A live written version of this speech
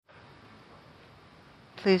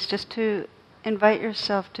please, just to invite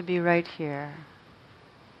yourself to be right here.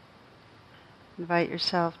 Invite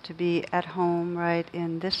yourself to be at home right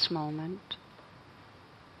in this moment.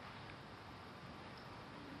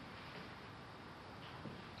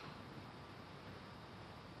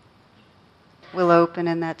 We'll open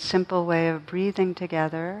in that simple way of breathing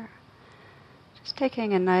together. Just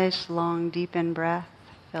taking a nice, long, deep in breath,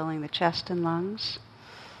 filling the chest and lungs.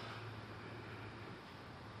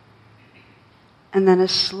 And then a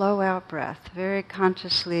slow out breath, very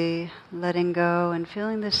consciously letting go and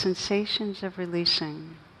feeling the sensations of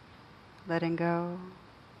releasing. Letting go,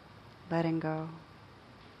 letting go.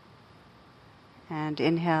 And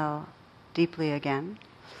inhale deeply again.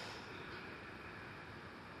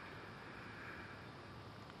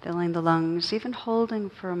 Filling the lungs, even holding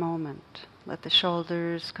for a moment. Let the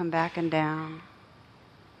shoulders come back and down.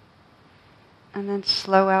 And then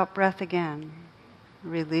slow out breath again.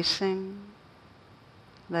 Releasing,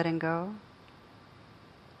 letting go,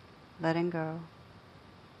 letting go.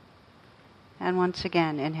 And once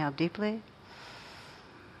again, inhale deeply.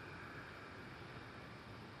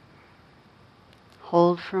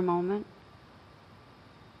 Hold for a moment.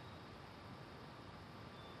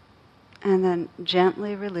 And then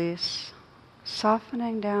gently release,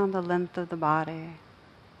 softening down the length of the body.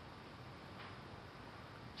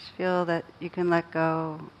 Just feel that you can let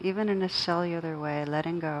go, even in a cellular way,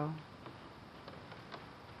 letting go.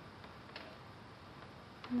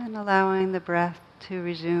 And then allowing the breath to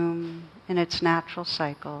resume in its natural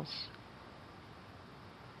cycles.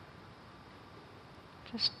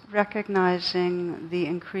 Just recognizing the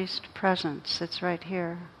increased presence that's right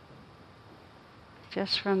here.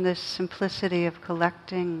 Just from this simplicity of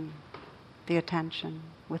collecting the attention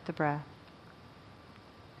with the breath.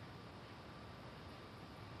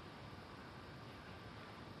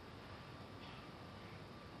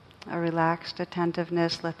 A relaxed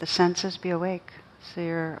attentiveness, let the senses be awake, so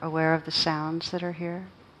you're aware of the sounds that are here.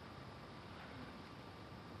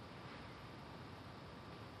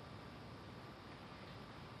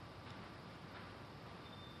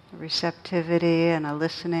 A receptivity and a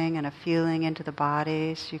listening and a feeling into the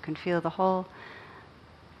body, so you can feel the whole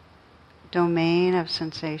domain of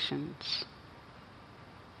sensations.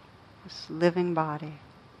 This living body.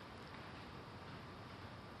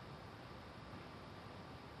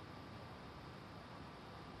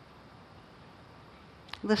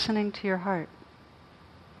 Listening to your heart.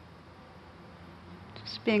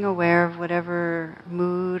 Just being aware of whatever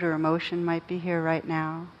mood or emotion might be here right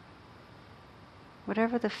now.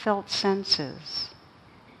 Whatever the felt sense is.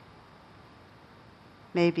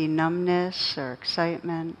 Maybe numbness or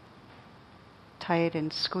excitement, tight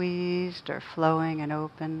and squeezed or flowing and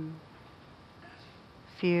open.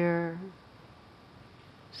 Fear,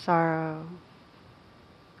 sorrow,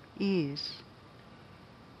 ease.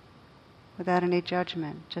 Without any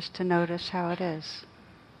judgment, just to notice how it is.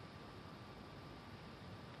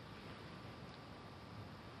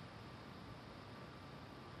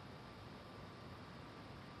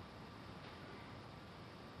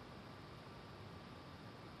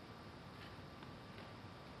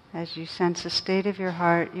 As you sense the state of your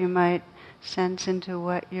heart, you might sense into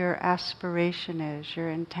what your aspiration is, your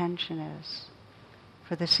intention is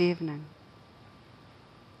for this evening.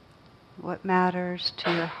 What matters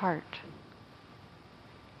to your heart?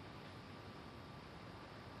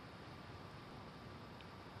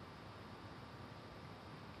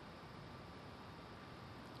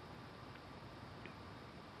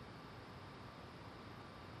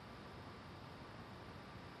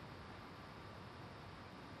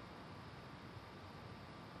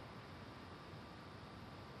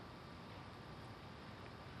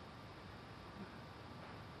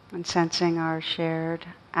 And sensing our shared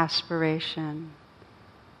aspiration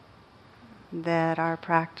that our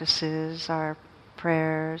practices, our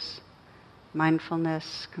prayers,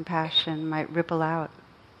 mindfulness, compassion might ripple out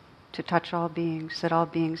to touch all beings, that all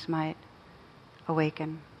beings might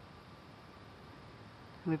awaken.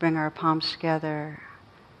 We bring our palms together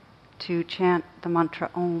to chant the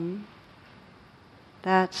mantra Om,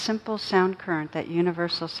 that simple sound current, that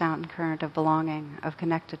universal sound current of belonging, of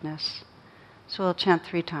connectedness. So we'll chant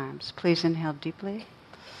 3 times. Please inhale deeply.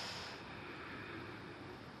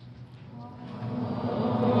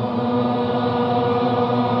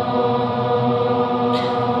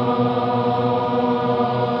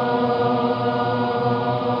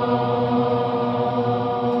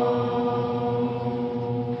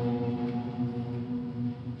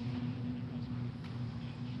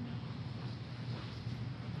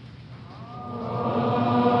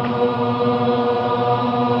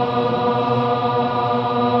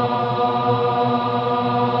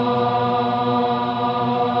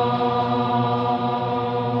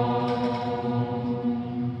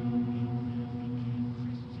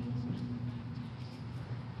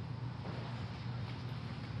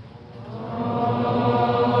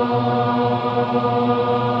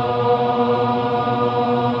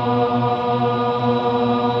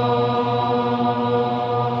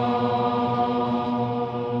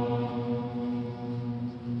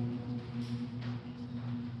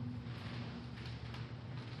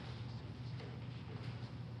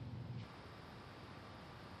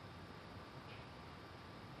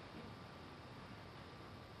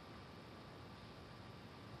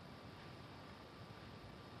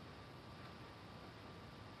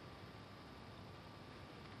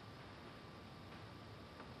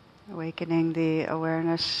 Awakening the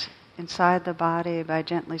awareness inside the body by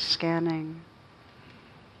gently scanning.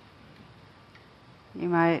 You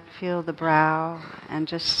might feel the brow and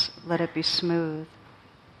just let it be smooth.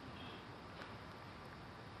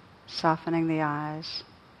 Softening the eyes.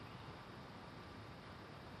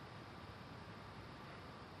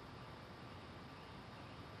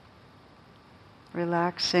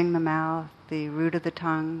 Relaxing the mouth, the root of the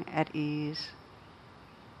tongue at ease.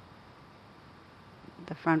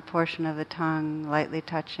 The front portion of the tongue lightly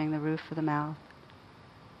touching the roof of the mouth,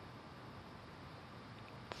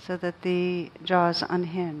 so that the jaw is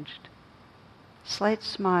unhinged. Slight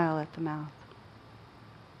smile at the mouth.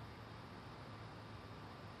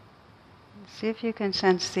 See if you can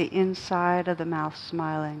sense the inside of the mouth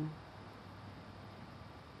smiling.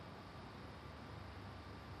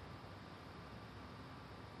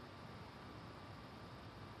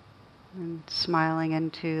 And smiling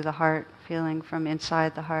into the heart, feeling from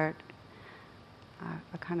inside the heart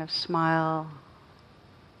a kind of smile,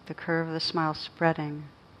 the curve of the smile spreading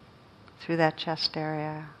through that chest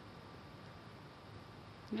area.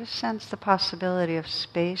 And just sense the possibility of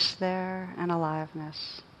space there and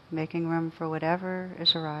aliveness, making room for whatever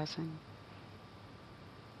is arising.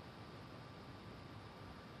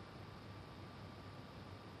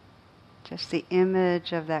 Just the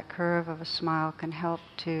image of that curve of a smile can help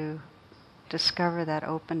to discover that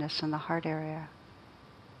openness in the heart area.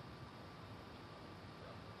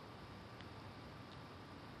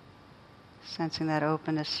 Sensing that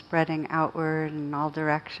openness spreading outward in all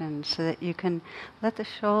directions so that you can let the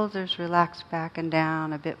shoulders relax back and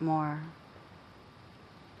down a bit more.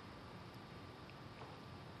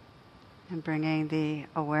 And bringing the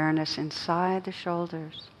awareness inside the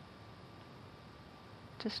shoulders.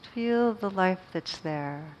 Just feel the life that's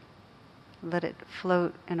there. Let it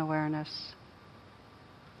float in awareness.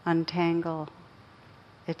 Untangle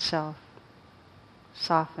itself.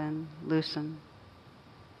 Soften, loosen.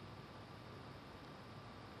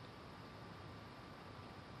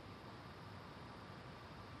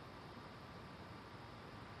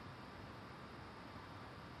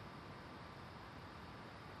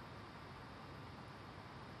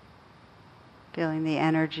 Feeling the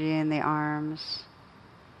energy in the arms.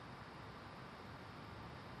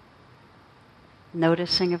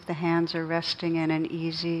 Noticing if the hands are resting in an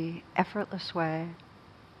easy, effortless way.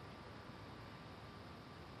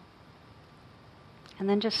 And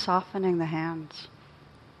then just softening the hands.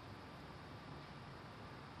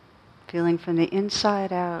 Feeling from the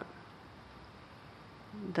inside out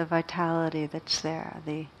the vitality that's there,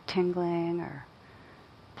 the tingling or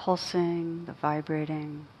pulsing, the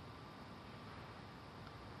vibrating.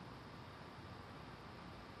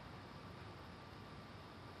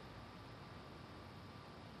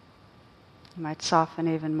 You might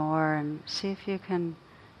soften even more and see if you can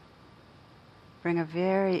bring a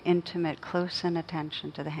very intimate, close-in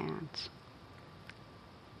attention to the hands.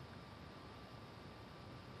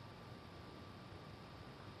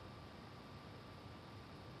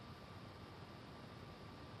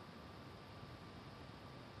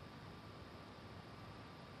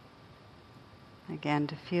 Again,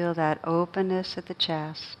 to feel that openness at the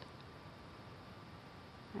chest.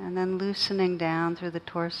 And then loosening down through the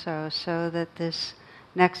torso so that this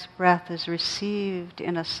next breath is received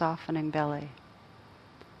in a softening belly.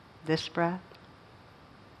 This breath.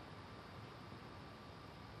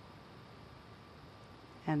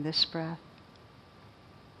 And this breath.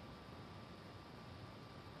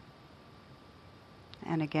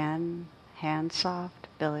 And again, hands soft,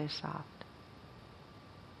 belly soft.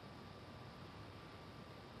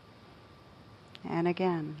 And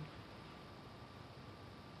again.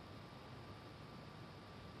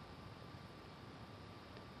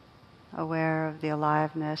 Aware of the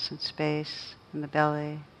aliveness and space in the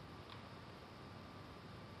belly.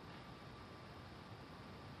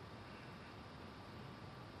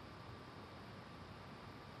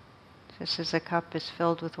 Just as a cup is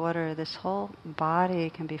filled with water, this whole body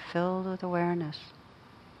can be filled with awareness.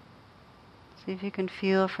 See if you can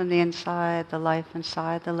feel from the inside the life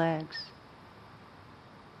inside the legs,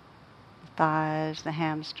 the thighs, the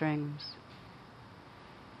hamstrings.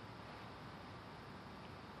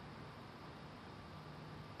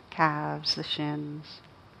 Calves, the shins.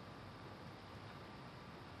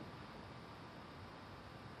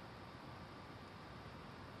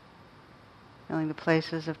 Feeling the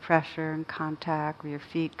places of pressure and contact, where your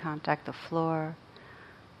feet contact the floor.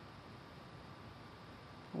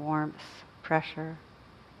 Warmth, pressure.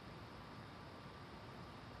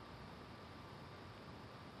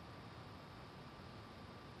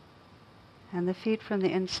 And the feet from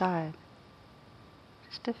the inside.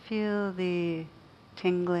 Just to feel the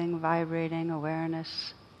tingling, vibrating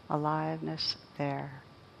awareness, aliveness there.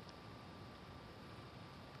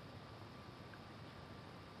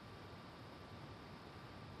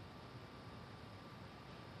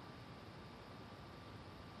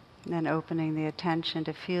 And then opening the attention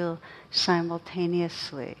to feel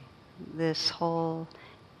simultaneously this whole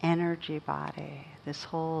energy body, this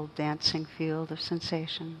whole dancing field of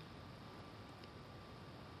sensation.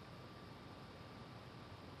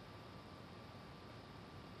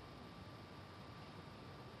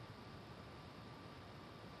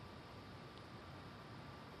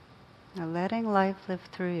 Now letting life live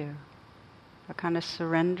through you, a kind of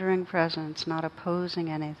surrendering presence, not opposing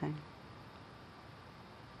anything.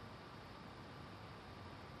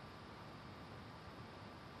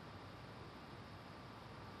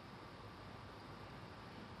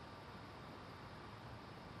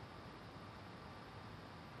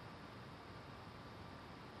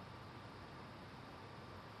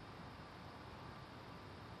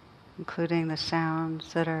 Including the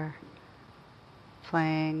sounds that are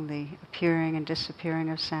playing, the appearing and disappearing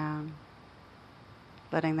of sound,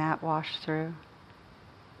 letting that wash through.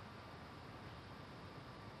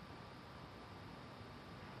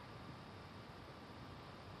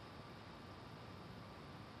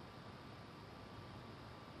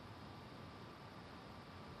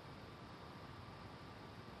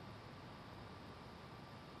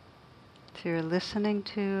 So you're listening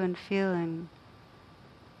to and feeling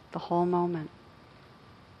the whole moment.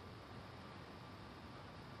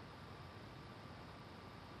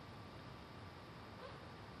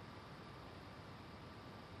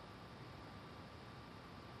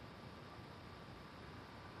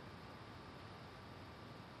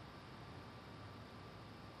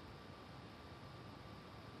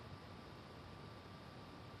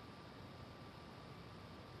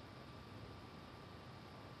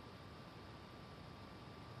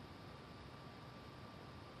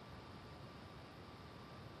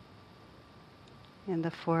 In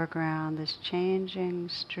the foreground, this changing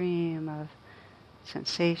stream of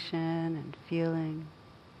sensation and feeling,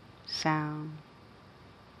 sound.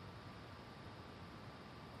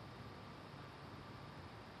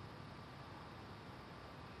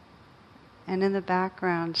 And in the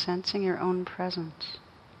background, sensing your own presence.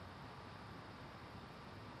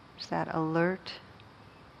 It's that alert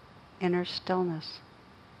inner stillness.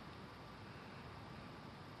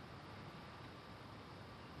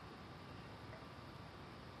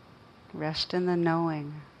 Rest in the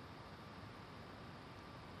knowing.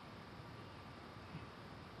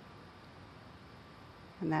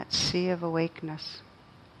 And that sea of awakeness.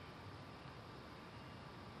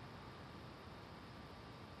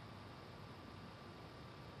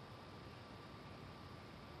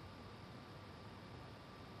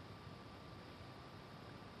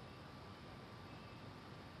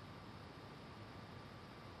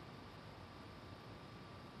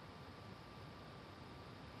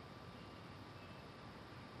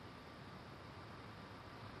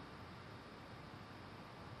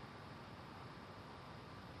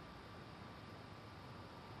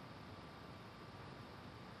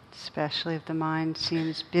 Especially if the mind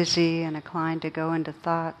seems busy and inclined to go into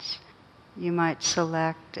thoughts, you might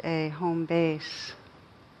select a home base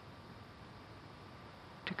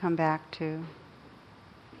to come back to.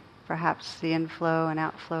 Perhaps the inflow and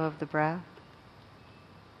outflow of the breath.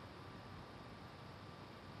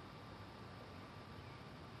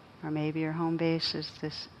 Or maybe your home base is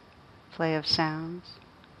this play of sounds.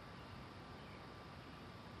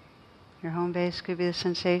 Your home base could be the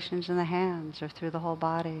sensations in the hands or through the whole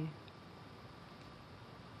body.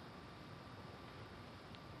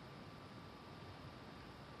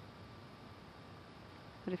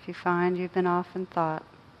 But if you find you've been off in thought,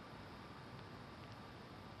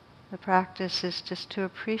 the practice is just to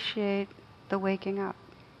appreciate the waking up,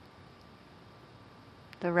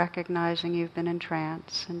 the recognizing you've been in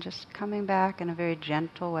trance, and just coming back in a very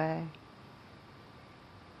gentle way,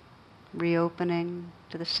 reopening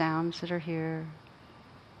to the sounds that are here,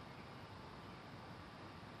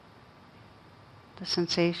 the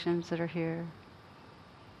sensations that are here.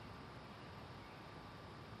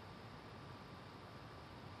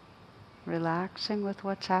 Relaxing with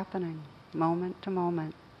what's happening, moment to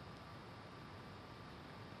moment.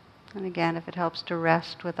 And again, if it helps to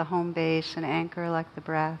rest with a home base and anchor like the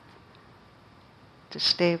breath, to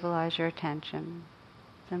stabilize your attention,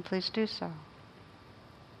 then please do so.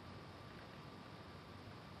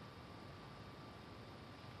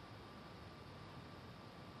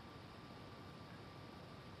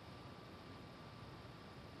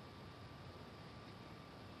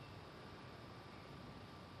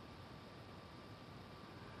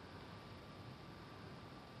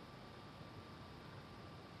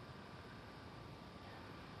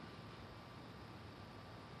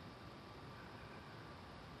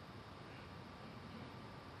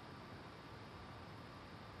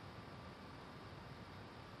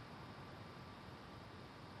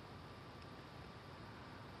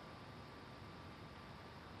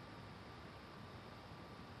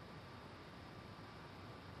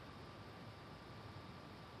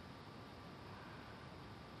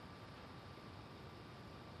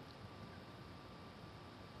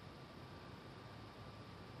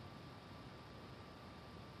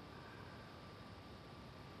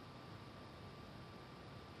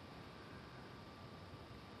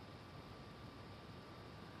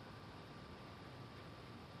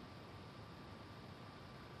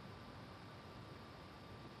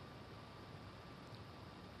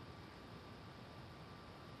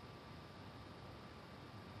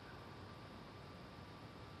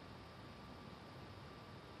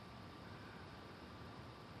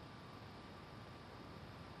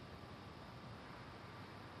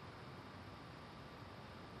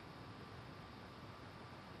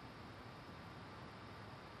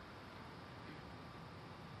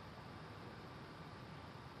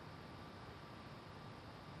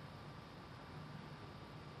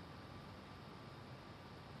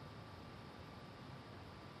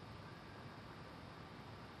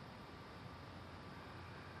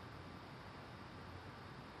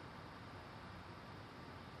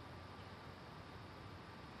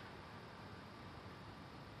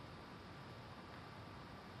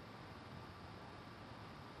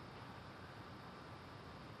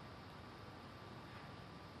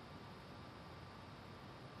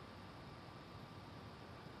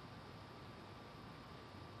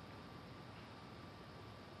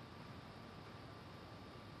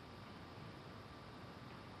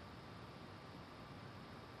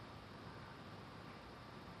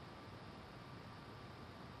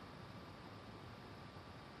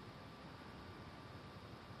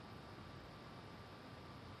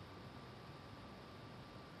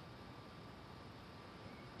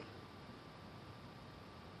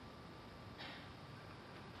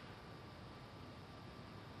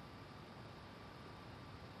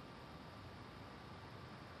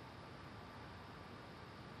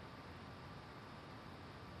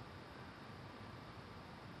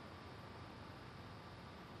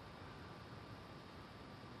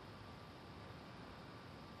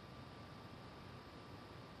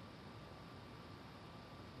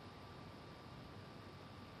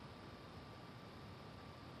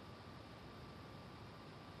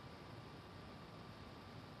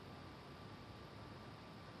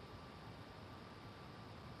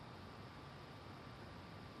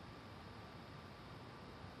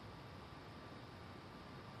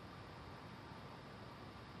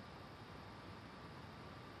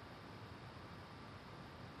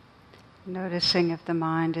 Noticing if the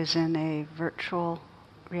mind is in a virtual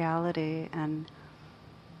reality and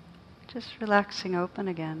just relaxing open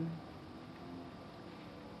again.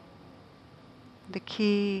 The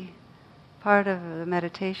key part of the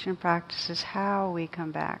meditation practice is how we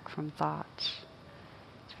come back from thoughts.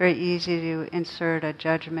 It's very easy to insert a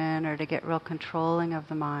judgment or to get real controlling of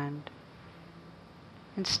the mind.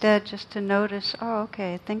 Instead, just to notice, oh,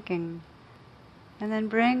 okay, thinking. And then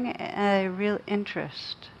bring a real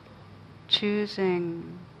interest,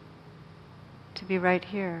 choosing to be right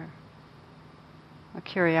here. A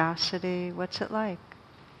curiosity, what's it like?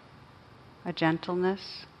 A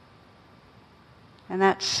gentleness. And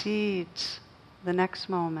that seeds the next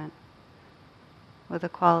moment with a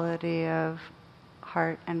quality of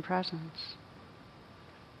heart and presence.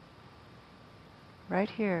 Right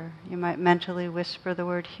here. You might mentally whisper the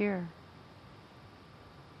word here.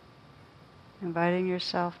 Inviting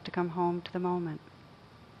yourself to come home to the moment.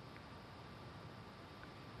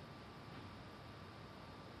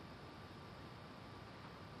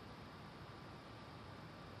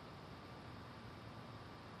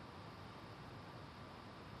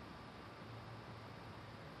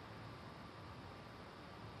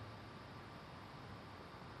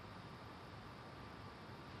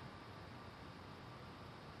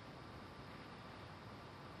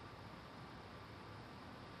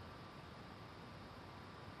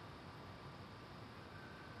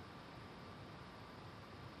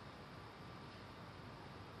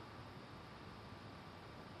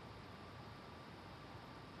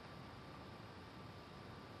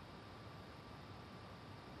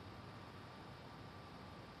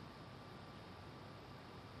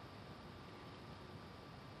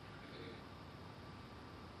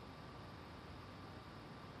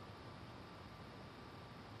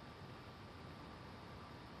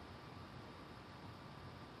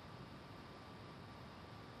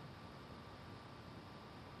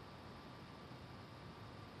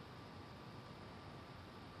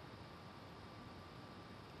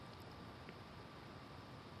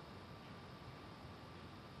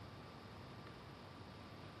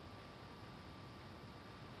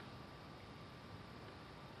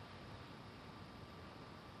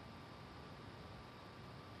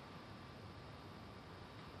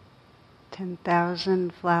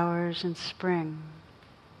 "10,000 flowers in spring,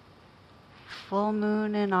 full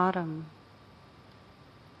moon in autumn,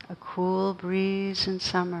 a cool breeze in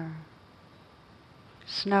summer,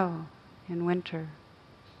 snow in winter.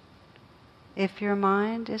 If your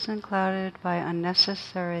mind is unclouded by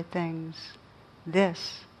unnecessary things,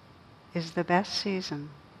 this is the best season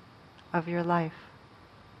of your life."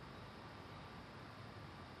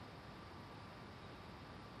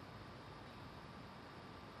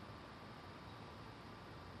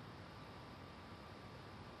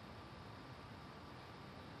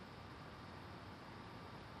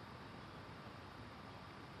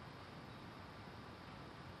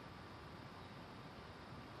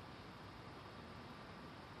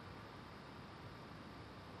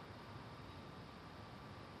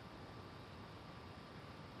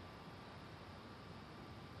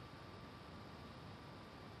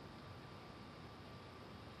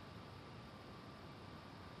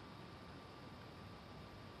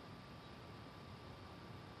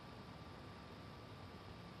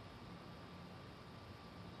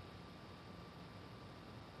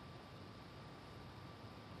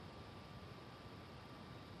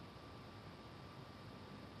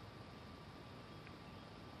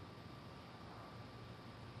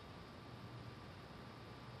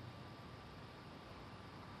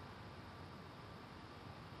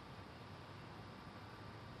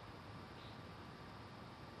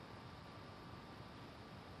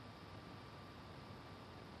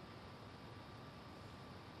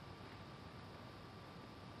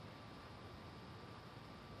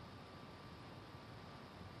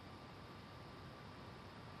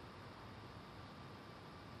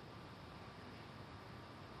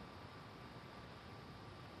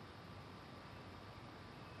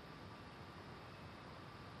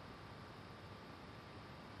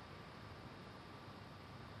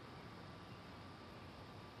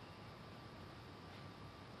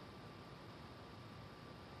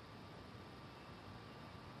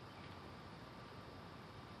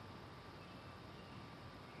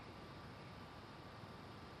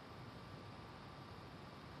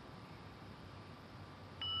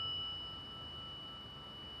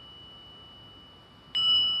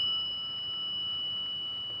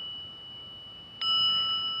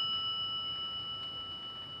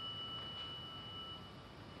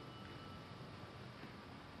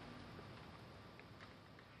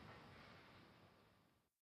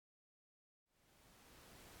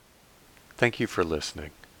 Thank you for listening.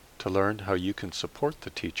 To learn how you can support the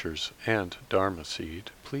teachers and Dharma Seed,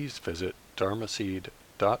 please visit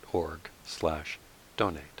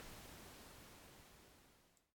dharmaseed.org/donate.